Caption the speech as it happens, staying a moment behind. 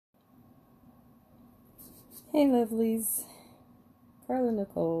Hey lovelies, Carla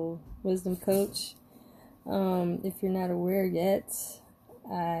Nicole, Wisdom Coach. If you're not aware yet,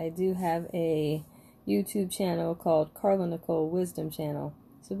 I do have a YouTube channel called Carla Nicole Wisdom Channel.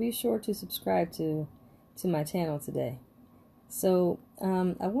 So be sure to subscribe to my channel today. So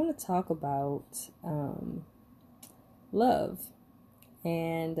I want to talk about love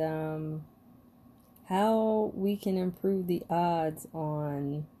and how we can improve the odds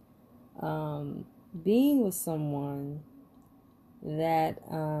on being with someone that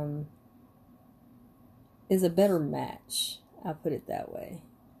is a better match. I'll put it that way.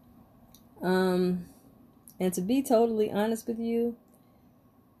 And to be totally honest with you,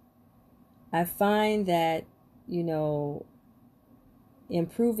 I find that,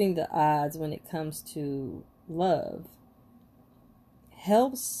 improving the odds when it comes to love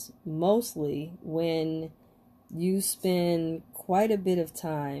helps mostly when you spend quite a bit of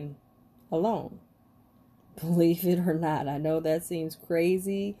time alone. Believe it or not, I know that seems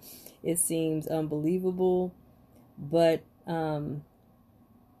crazy. It seems unbelievable. But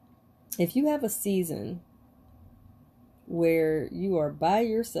if you have a season where you are by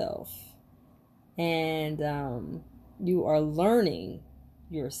yourself and you are learning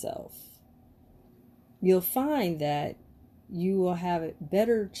yourself, you'll find that you will have a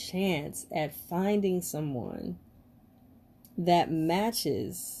better chance at finding someone that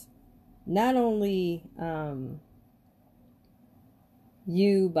matches not only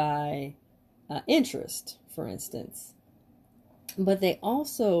you by interest, for instance, but they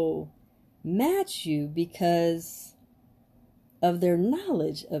also match you because of their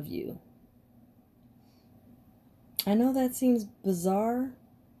knowledge of you. I know that seems bizarre,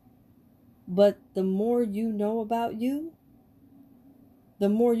 but the more you know about you, the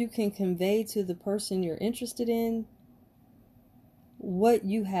more you can convey to the person you're interested in what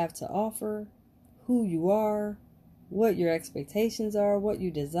you have to offer, who you are, what your expectations are, what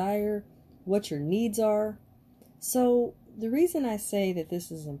you desire, what your needs are. So the reason I say that this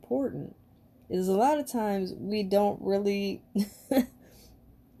is important is a lot of times we don't really,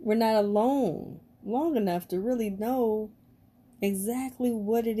 we're not alone long enough to really know exactly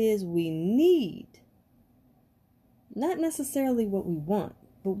what it is we need. Not necessarily what we want,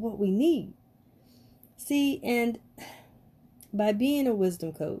 but what we need. See, and by being a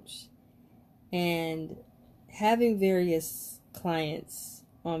wisdom coach and having various clients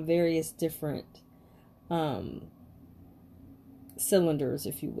on various different cylinders,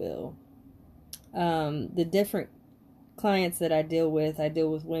 if you will, the different clients that I deal with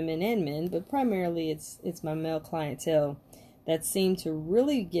women and men, but primarily it's my male clientele that seem to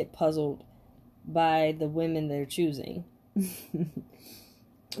really get puzzled by the women they're choosing.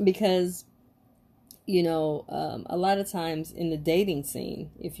 Because a lot of times in the dating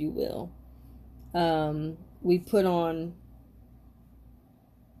scene, if you will, we put on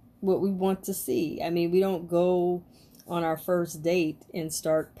what we want to see. I mean, we don't go on our first date and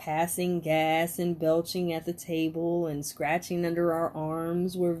start passing gas and belching at the table and scratching under our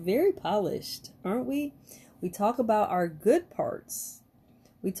arms. We're very polished, aren't we? We talk about our good parts.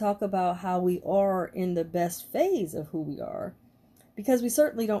 We talk about how we are in the best phase of who we are. Because we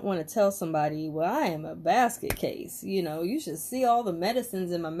certainly don't want to tell somebody, well, I am a basket case. You should see all the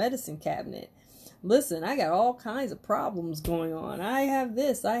medicines in my medicine cabinet. Listen, I got all kinds of problems going on. I have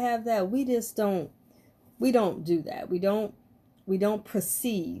this, I have that. We don't do that. We don't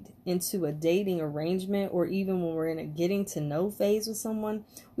proceed into a dating arrangement, or even when we're in a getting to know phase with someone.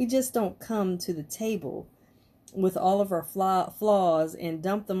 We just don't come to the table with all of our flaws and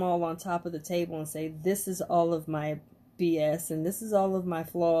dump them all on top of the table and say, this is all of my BS and this is all of my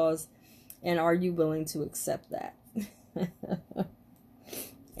flaws, and are you willing to accept that?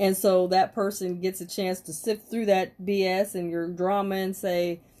 And so that person gets a chance to sift through that BS and your drama and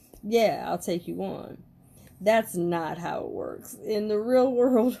say, yeah, I'll take you on. That's not how it works. In the real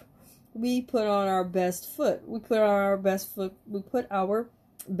world, we put on our best foot. We put our best foot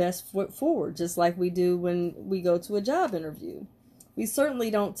forward, just like we do when we go to a job interview. We certainly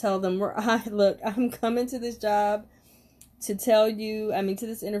don't tell them, look, I'm coming to this job to to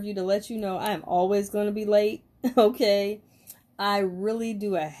this interview to let you know I am always going to be late. Okay. I really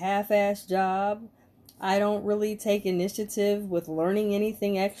do a half-assed job. I don't really take initiative with learning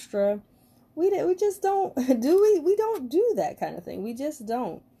anything extra. We just don't we don't do that kind of thing. We just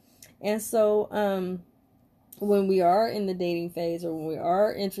don't. And so when we are in the dating phase, or when we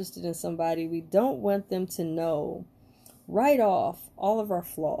are interested in somebody, we don't want them to know right off all of our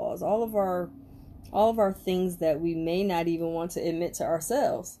flaws, all of our things that we may not even want to admit to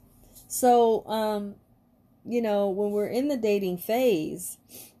ourselves. So, when we're in the dating phase,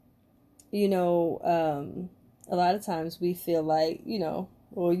 a lot of times we feel like,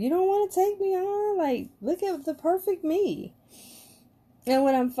 well, you don't want to take me on. Like, look at the perfect me. And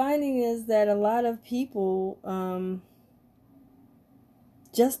what I'm finding is that a lot of people,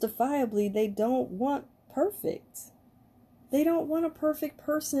 justifiably, they don't want perfect. They don't want a perfect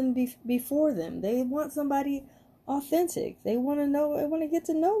person before them. They want somebody authentic. They want to get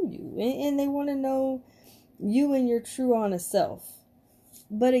to know you. And they want to know you and your true honest self.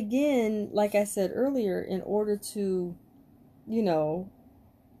 But again, like I said earlier, in order to,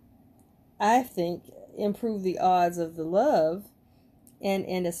 I think, improve the odds of the love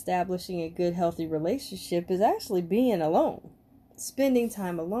and establishing a good, healthy relationship is actually being alone, spending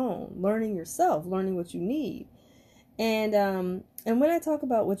time alone, learning yourself, learning what you need. And when I talk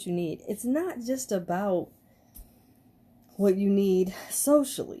about what you need, it's not just about what you need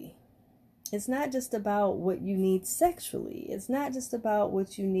socially. It's not just about what you need sexually. It's not just about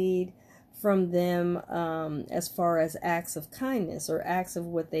what you need from them as far as acts of kindness or acts of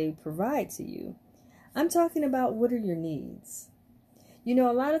what they provide to you. I'm talking about, what are your needs? A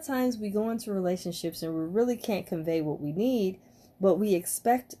lot of times we go into relationships and we really can't convey what we need, but we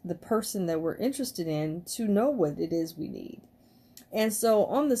expect the person that we're interested in to know what it is we need. And so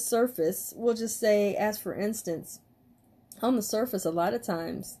on the surface, we'll just say, as for instance, on the surface, a lot of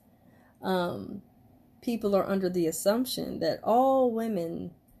times, people are under the assumption that all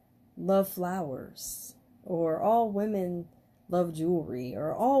women love flowers, or all women love jewelry,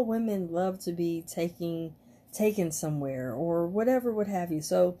 or all women love to be taken somewhere, or whatever, what have you.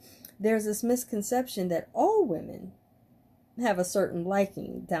 So there's this misconception that all women have a certain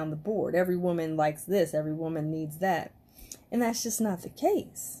liking down the board. Every woman likes this, every woman needs that. And that's just not the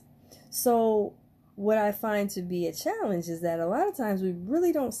case. So what I find to be a challenge is that a lot of times we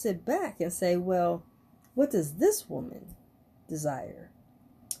really don't sit back and say, well, what does this woman desire?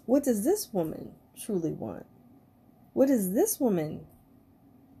 What does this woman truly want? What does this woman,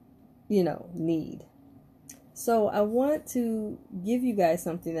 need? So I want to give you guys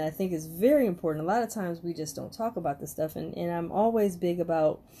something that I think is very important. A lot of times we just don't talk about this stuff. And I'm always big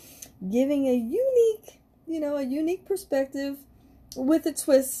about giving a unique perspective with a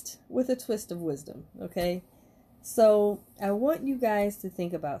twist of wisdom. Okay. So I want you guys to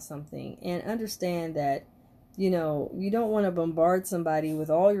think about something and understand that, you don't want to bombard somebody with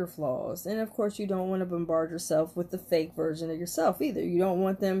all your flaws. And of course, you don't want to bombard yourself with the fake version of yourself either. You don't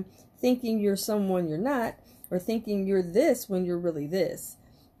want them thinking you're someone you're not, or thinking you're this when you're really this.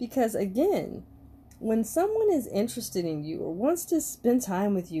 Because again, when someone is interested in you, or wants to spend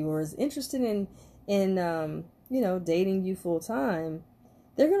time with you, or is interested in dating you full time,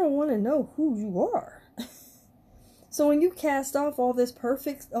 they're going to want to know who you are. So when you cast off all this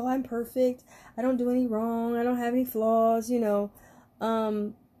perfect, oh, I'm perfect, I don't do any wrong, I don't have any flaws, it's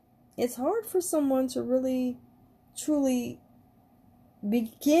hard for someone to really, truly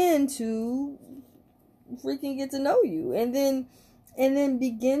begin to freaking get to know you. And then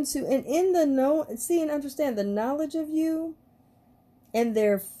begin to, and in the know, see and understand the knowledge of you, and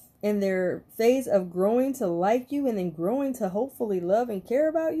their phase of growing to like you, and then growing to hopefully love and care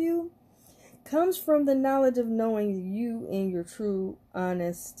about you, comes from the knowledge of knowing you in your true,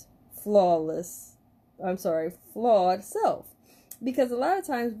 honest, flawed self. Because a lot of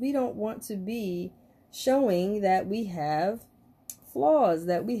times we don't want to be showing that we have flaws,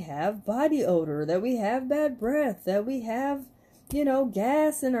 that we have body odor, that we have bad breath, that we have,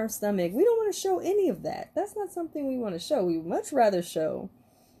 gas in our stomach. We don't want to show any of that. That's not something we want to show. We would much rather show,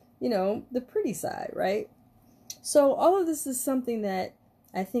 the pretty side, right? So all of this is something that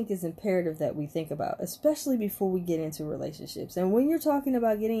I think is imperative that we think about, especially before we get into relationships. And when you're talking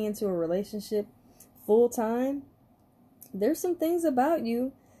about getting into a relationship full time, there's some things about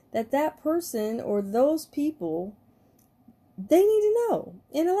you that person or those people, they need to know.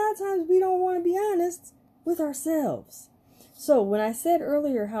 And a lot of times we don't want to be honest with ourselves. So when I said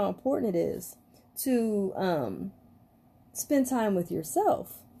earlier how important it is to spend time with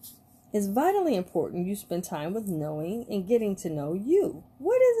yourself, it's vitally important you spend time with knowing and getting to know you.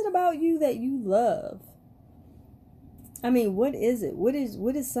 What is it about you that you love? I mean, what is it? What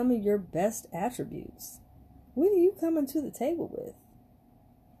is some of your best attributes? What are you coming to the table with?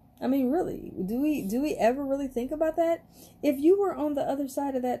 I mean, really, do we ever really think about that? If you were on the other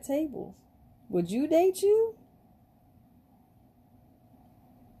side of that table, would you date you?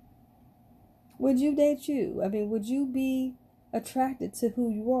 Would you date you? I mean, would you be attracted to who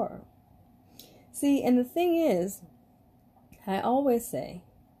you are? See, and the thing is, I always say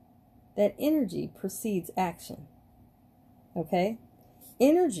that energy precedes action. Okay?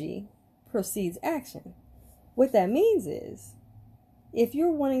 Energy precedes action. What that means is, if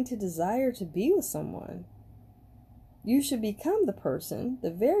you're wanting to desire to be with someone, You should become the person,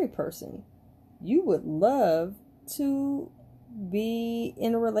 the very person you would love to be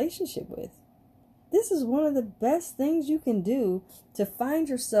in a relationship with. This is one of the best things you can do to find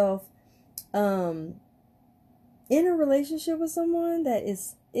yourself in a relationship with someone that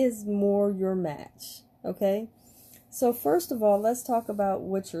is more your match. Okay? So first of all, let's talk about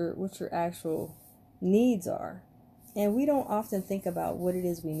what your actual needs are. And we don't often think about what it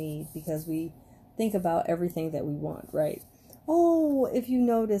is we need because we think about everything that we want, right? Oh, if you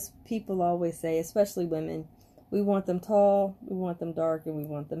notice, people always say, especially women, we want them tall, we want them dark, and we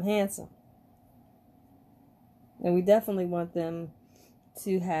want them handsome. And we definitely want them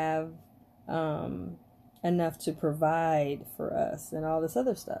to have enough to provide for us and all this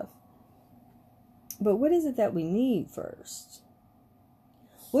other stuff. But what is it that we need first?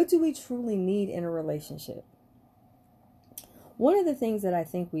 What do we truly need in a relationship? One of the things that I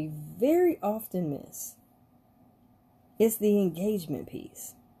think we very often miss is the engagement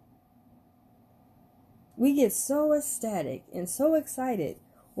piece. We get so ecstatic and so excited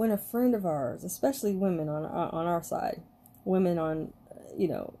when a friend of ours, especially women on our side, women on,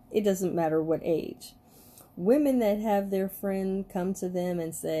 it doesn't matter what age, women that have their friend come to them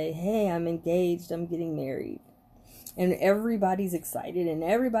and say, hey, I'm engaged, I'm getting married. And everybody's excited and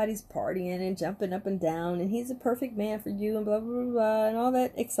everybody's partying and jumping up and down and he's a perfect man for you and blah, blah, blah, blah, and all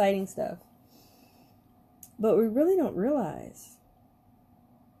that exciting stuff. But we really don't realize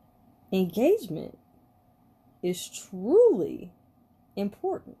engagement is truly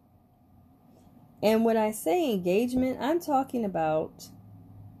important. And when I say engagement, I'm talking about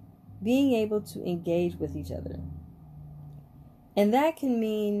being able to engage with each other. And that can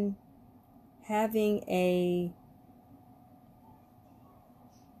mean having a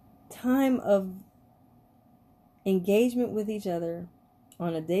time of engagement with each other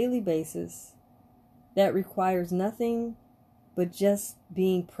on a daily basis that requires nothing but just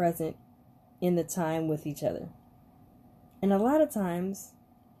being present in the time with each other. And a lot of times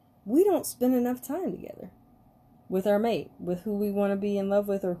we don't spend enough time together with our mate, with who we want to be in love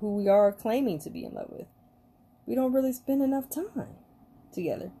with or who we are claiming to be in love with. We don't really spend enough time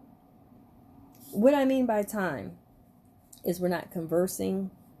together. What I mean by time is we're not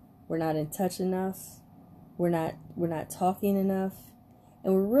conversing, we're not in touch enough, we're not talking enough,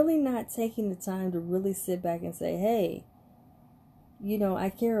 and we're really not taking the time to really sit back and say, hey, I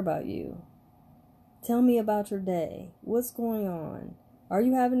care about you. Tell me about your day. What's going on? Are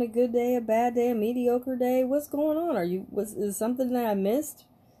you having a good day, a bad day, a mediocre day? What's going on? Is it something that I missed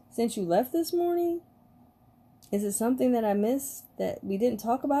since you left this morning? Is it something that I missed that we didn't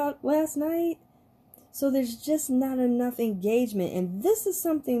talk about last night? So there's just not enough engagement. And this is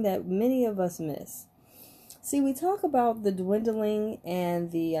something that many of us miss. See, we talk about the dwindling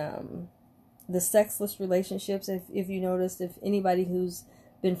and the sexless relationships. If you noticed, if anybody who's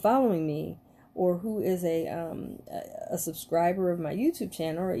been following me or who is a subscriber of my YouTube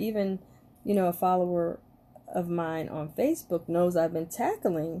channel or even, a follower of mine on Facebook knows I've been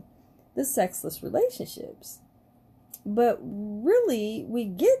tackling the sexless relationships. But really, we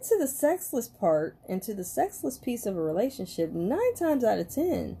get to the sexless part and to the sexless piece of a relationship 9 times out of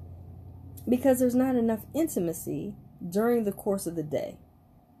 10 because there's not enough intimacy during the course of the day.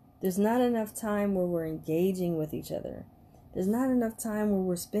 There's not enough time where we're engaging with each other. There's not enough time where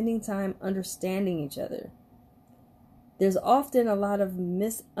we're spending time understanding each other. There's often a lot of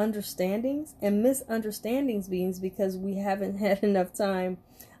misunderstandings, and misunderstandings means because we haven't had enough time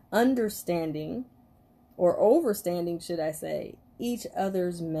understanding or overstanding, should I say, each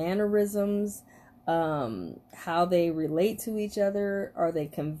other's mannerisms, how they relate to each other. Are they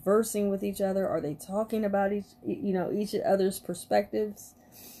conversing with each other? Are they talking about each other's perspectives?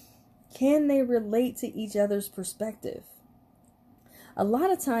 Can they relate to each other's perspective? A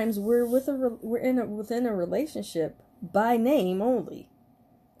lot of times we're within a relationship by name only.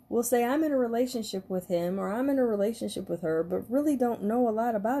 We'll say I'm in a relationship with him or I'm in a relationship with her, but really don't know a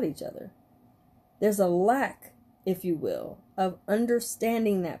lot about each other. There's a lack, if you will, of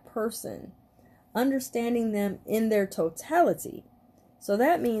understanding that person, understanding them in their totality. So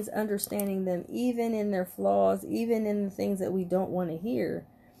that means understanding them even in their flaws, even in the things that we don't want to hear.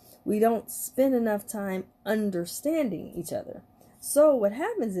 We don't spend enough time understanding each other. So what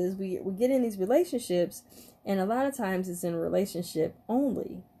happens is we get in these relationships, and a lot of times it's in a relationship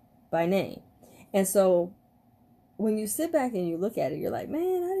only by name. And so when you sit back and you look at it, you're like,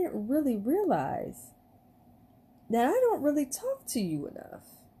 man, I didn't really realize that I don't really talk to you enough.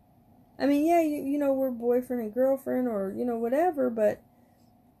 I mean, yeah, we're boyfriend and girlfriend or, whatever, but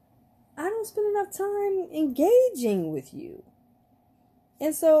I don't spend enough time engaging with you.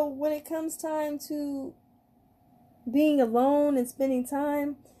 And so when it comes time to being alone and spending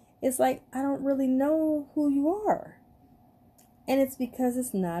time, it's like, I don't really know who you are. And it's because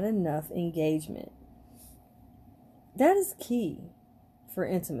it's not enough engagement. That is key for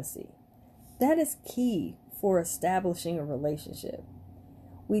intimacy. That is key for establishing a relationship.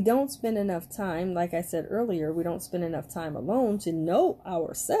 We don't spend enough time, like I said earlier, we don't spend enough time alone to know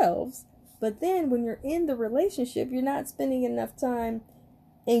ourselves. But then when you're in the relationship, you're not spending enough time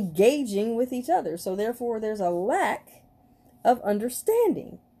engaging with each other. So therefore, there's a lack of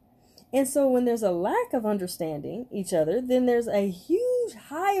understanding. And so when there's a lack of understanding each other, then there's a huge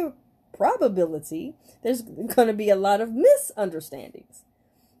higher probability there's going to be a lot of misunderstandings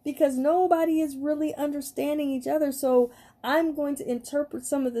because nobody is really understanding each other. So I'm going to interpret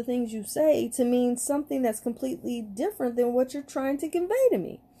some of the things you say to mean something that's completely different than what you're trying to convey to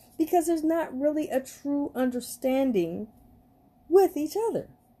me, because there's not really a true understanding with each other.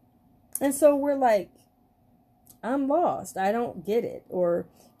 And so we're like, I'm lost. I don't get it. Or,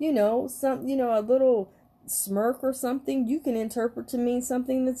 a little smirk or something you can interpret to mean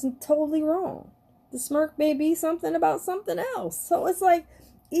something that's totally wrong. The smirk may be something about something else. So it's like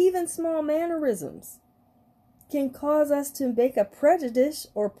even small mannerisms can cause us to make a prejudice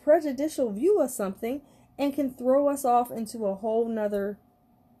or prejudicial view of something and can throw us off into a whole nother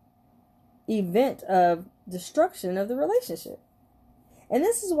event of destruction of the relationship. And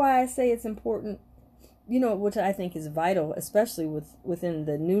this is why I say it's important, which I think is vital, especially within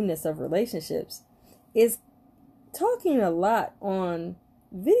the newness of relationships, is talking a lot on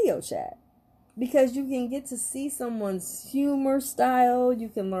video chat. Because you can get to see someone's humor style. You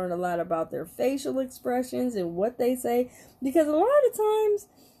can learn a lot about their facial expressions and what they say. Because a lot of times,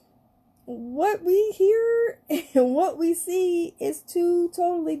 what we hear and what we see is two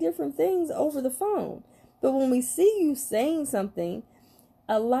totally different things over the phone. But when we see you saying something,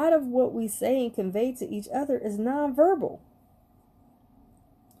 a lot of what we say and convey to each other is nonverbal.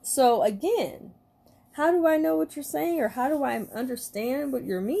 So again, how do I know what you're saying, or how do I understand what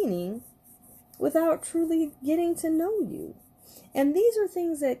you're meaning without truly getting to know you? And these are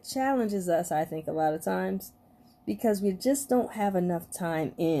things that challenges us, I think, a lot of times, because we just don't have enough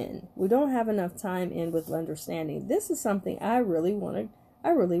time in. We don't have enough time in with understanding. This is something I really want to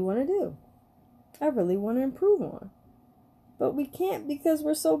do. I really want to improve on. But we can't, because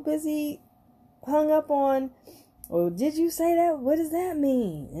we're so busy hung up on, oh, did you say that? What does that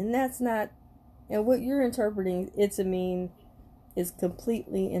mean? And that's not, and what you're interpreting it to mean is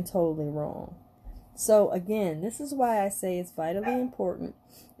completely and totally wrong. So again, this is why I say it's vitally important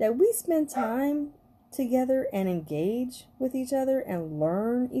that we spend time together and engage with each other and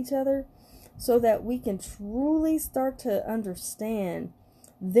learn each other, so that we can truly start to understand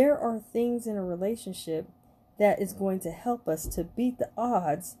there are things in a relationship that is going to help us to beat the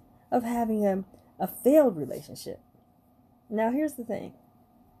odds of having a failed relationship. Now, here's the thing.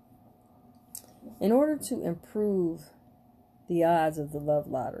 In order to improve the odds of the love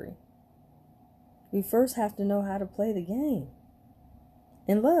lottery, we first have to know how to play the game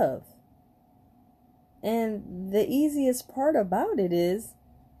in love. And the easiest part about it is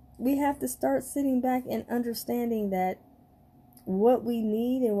we have to start sitting back and understanding that what we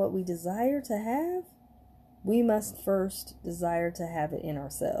need and what we desire to have, we must first desire to have it in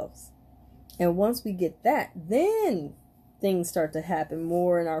ourselves. And once we get that, then things start to happen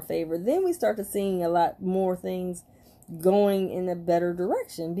more in our favor. Then we start to seeing a lot more things going in a better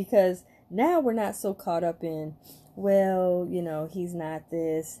direction, because now we're not so caught up in, well, he's not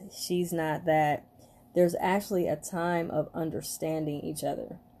this, she's not that. There's actually a time of understanding each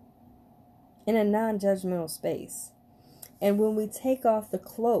other in a non-judgmental space. And when we take off the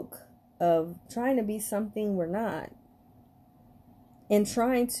cloak of trying to be something we're not, and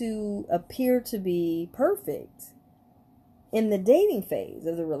trying to appear to be perfect in the dating phase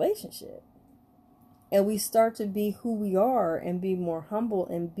of the relationship, and we start to be who we are and be more humble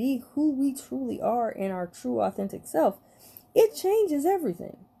and be who we truly are in our true authentic self, it changes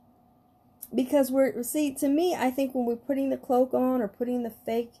everything. Because to me, I think when we're putting the cloak on or putting the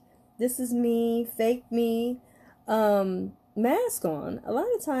fake, this is me, fake me, mask on, a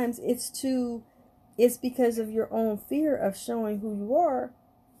lot of times it's because of your own fear of showing who you are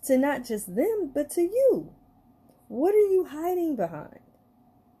to not just them, but to you. What are you hiding behind?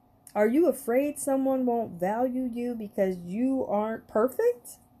 Are you afraid someone won't value you because you aren't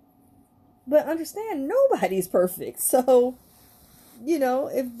perfect? But understand, nobody's perfect. So,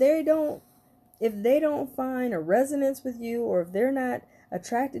 if they don't find a resonance with you, or if they're not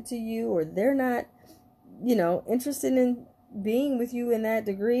attracted to you, or they're not, interested in being with you in that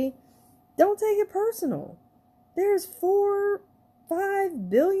degree, don't take it personal. There's 4-5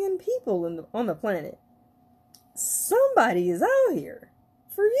 billion people on the planet. somebody is out here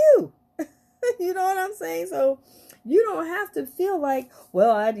for you. You know what I'm saying? So you don't have to feel like,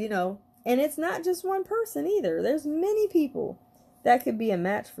 well, and it's not just one person either. There's many people that could be a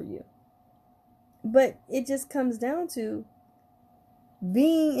match for you. But it just comes down to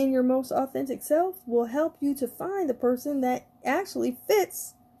being in your most authentic self will help you to find the person that actually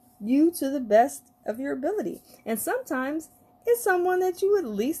fits you to the best of your ability. And sometimes it's someone that you would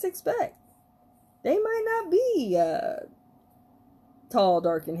least expect. They might not be tall,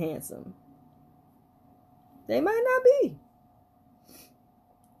 dark, and handsome. They might not be.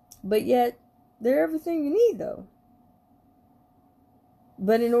 But yet, they're everything you need, though.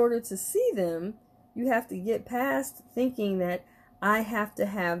 But in order to see them, you have to get past thinking that I have to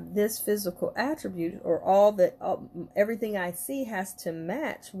have this physical attribute, or everything I see has to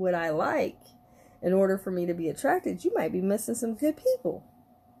match what I like in order for me to be attracted. You might be missing some good people.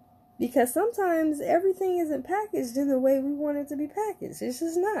 Because sometimes everything isn't packaged in the way we want it to be packaged. It's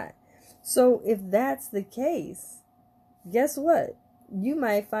just not. So if that's the case, guess what? You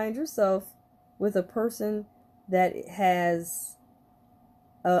might find yourself with a person that has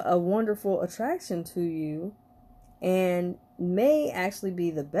a wonderful attraction to you and may actually be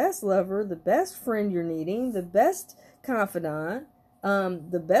the best lover, the best friend you're needing, the best confidant,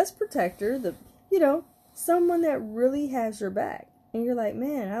 the best protector, someone that really has your back. And you're like,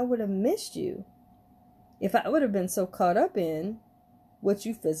 man, I would have missed you if I would have been so caught up in what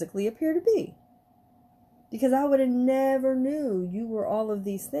you physically appear to be. Because I would have never knew you were all of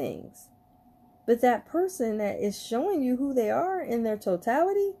these things. But that person that is showing you who they are in their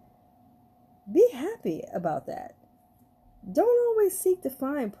totality, be happy about that. Don't always seek to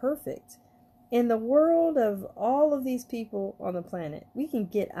find perfect. In the world of all of these people on the planet, we can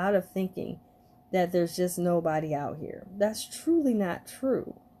get out of thinking that there's just nobody out here. That's truly not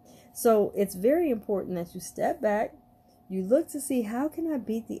true. So it's very important that you step back, you look to see, how can I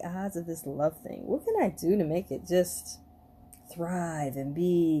beat the odds of this love thing? What can I do to make it just thrive and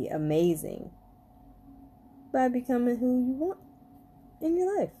be amazing? By becoming who you want in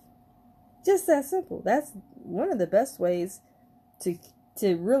your life. Just that simple. That's one of the best ways to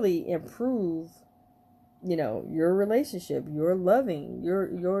really improve your relationship, your loving,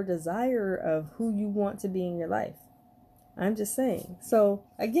 your desire of who you want to be in your life. I'm just saying. So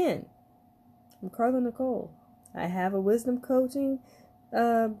again, I'm Carla Nicole. I have a wisdom coaching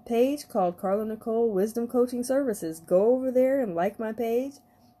page called Carla Nicole Wisdom Coaching Services. Go over there and like my page.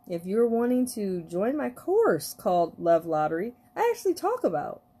 If you're wanting to join my course called Love Lottery, I actually talk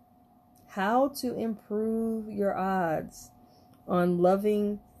about how to improve your odds on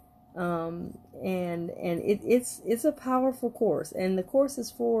loving. It's a powerful course, and the course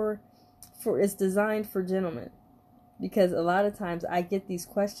is it's designed for gentlemen, because a lot of times I get these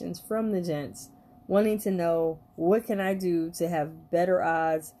questions from the gents wanting to know, what can I do to have better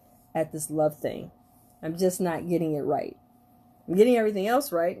odds at this love thing? I'm just not getting it right. I'm getting everything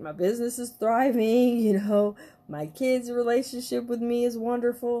else right. My business is thriving, my kids' relationship with me is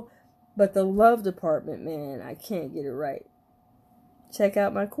wonderful, but the love department, man, I can't get it right. Check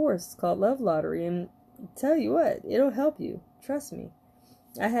out my course. It's called Love Lottery, and tell you what, it'll help you. Trust me.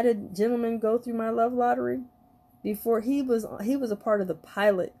 I had a gentleman go through my Love Lottery before. He was a part of the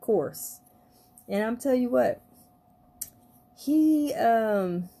pilot course, and I'm tell you what, he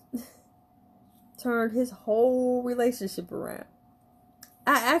turned his whole relationship around.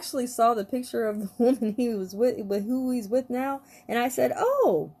 I actually saw the picture of the woman he was with who he's with now, and I said,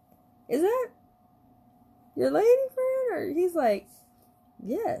 "Oh, is that your lady friend?" Or he's like,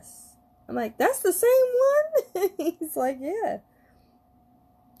 "Yes." I'm like, "That's the same one?" He's like, "Yeah."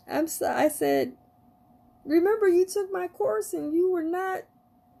 I said, "Remember you took my course and you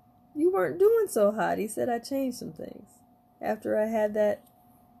weren't doing so hot." He said, "I changed some things. After I had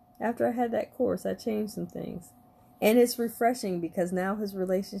that course, I changed some things." And it's refreshing because now his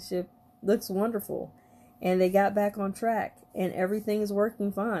relationship looks wonderful, and they got back on track, and everything is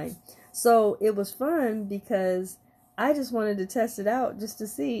working fine. So it was fun because I just wanted to test it out just to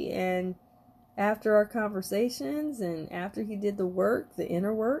see. And after our conversations and after he did the work, the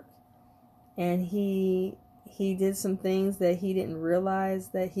inner work, and he did some things that he didn't realize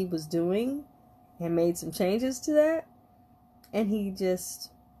that he was doing and made some changes to that. And he just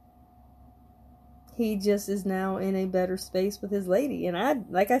is now in a better space with his lady. And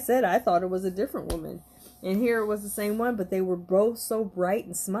like I said, I thought it was a different woman. And here it was the same one, but they were both so bright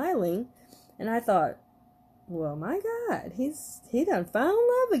and smiling. And I thought, well, my God, he done found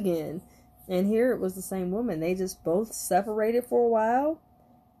love again. And here it was the same woman. They just both separated for a while.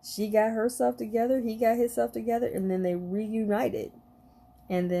 She got herself together, he got himself together, and then they reunited.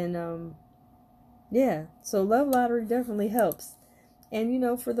 And then Yeah, so love lottery definitely helps.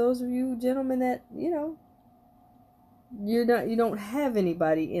 And for those of you gentlemen that, you don't have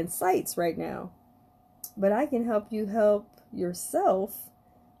anybody in sights right now, but I can help you help yourself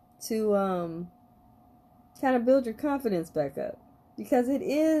to kind of build your confidence back up. Because it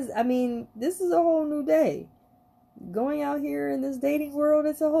is, this is a whole new day. Going out here in this dating world,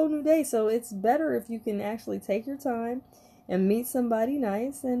 it's a whole new day. So it's better if you can actually take your time and meet somebody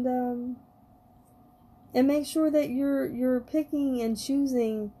nice and make sure that you're picking and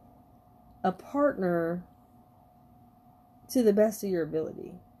choosing a partner to the best of your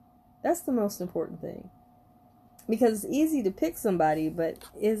ability. That's the most important thing. Because it's easy to pick somebody, but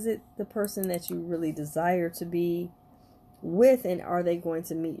is it the person that you really desire to be with, and are they going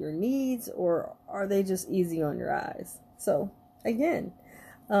to meet your needs, or are they just easy on your eyes? So again,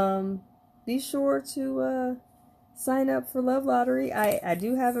 be sure to sign up for Love Lottery. I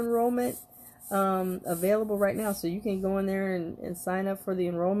do have enrollment available right now, so you can go in there and sign up for the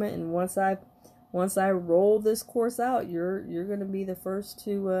enrollment. And once I roll this course out, you're going to be the first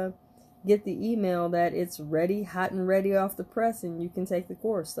to get the email that it's ready, hot and ready off the press, and you can take the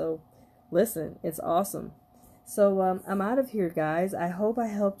course. So listen, it's awesome. So I'm out of here, guys. I hope I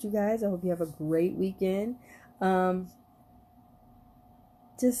helped you guys. I hope you have a great weekend.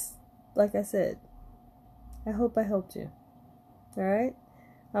 Just like I said, I hope I helped you. All right?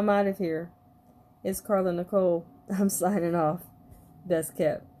 I'm out of here. It's Carla Nicole. I'm signing off. Best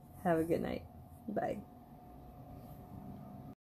kept. Have a good night. Bye.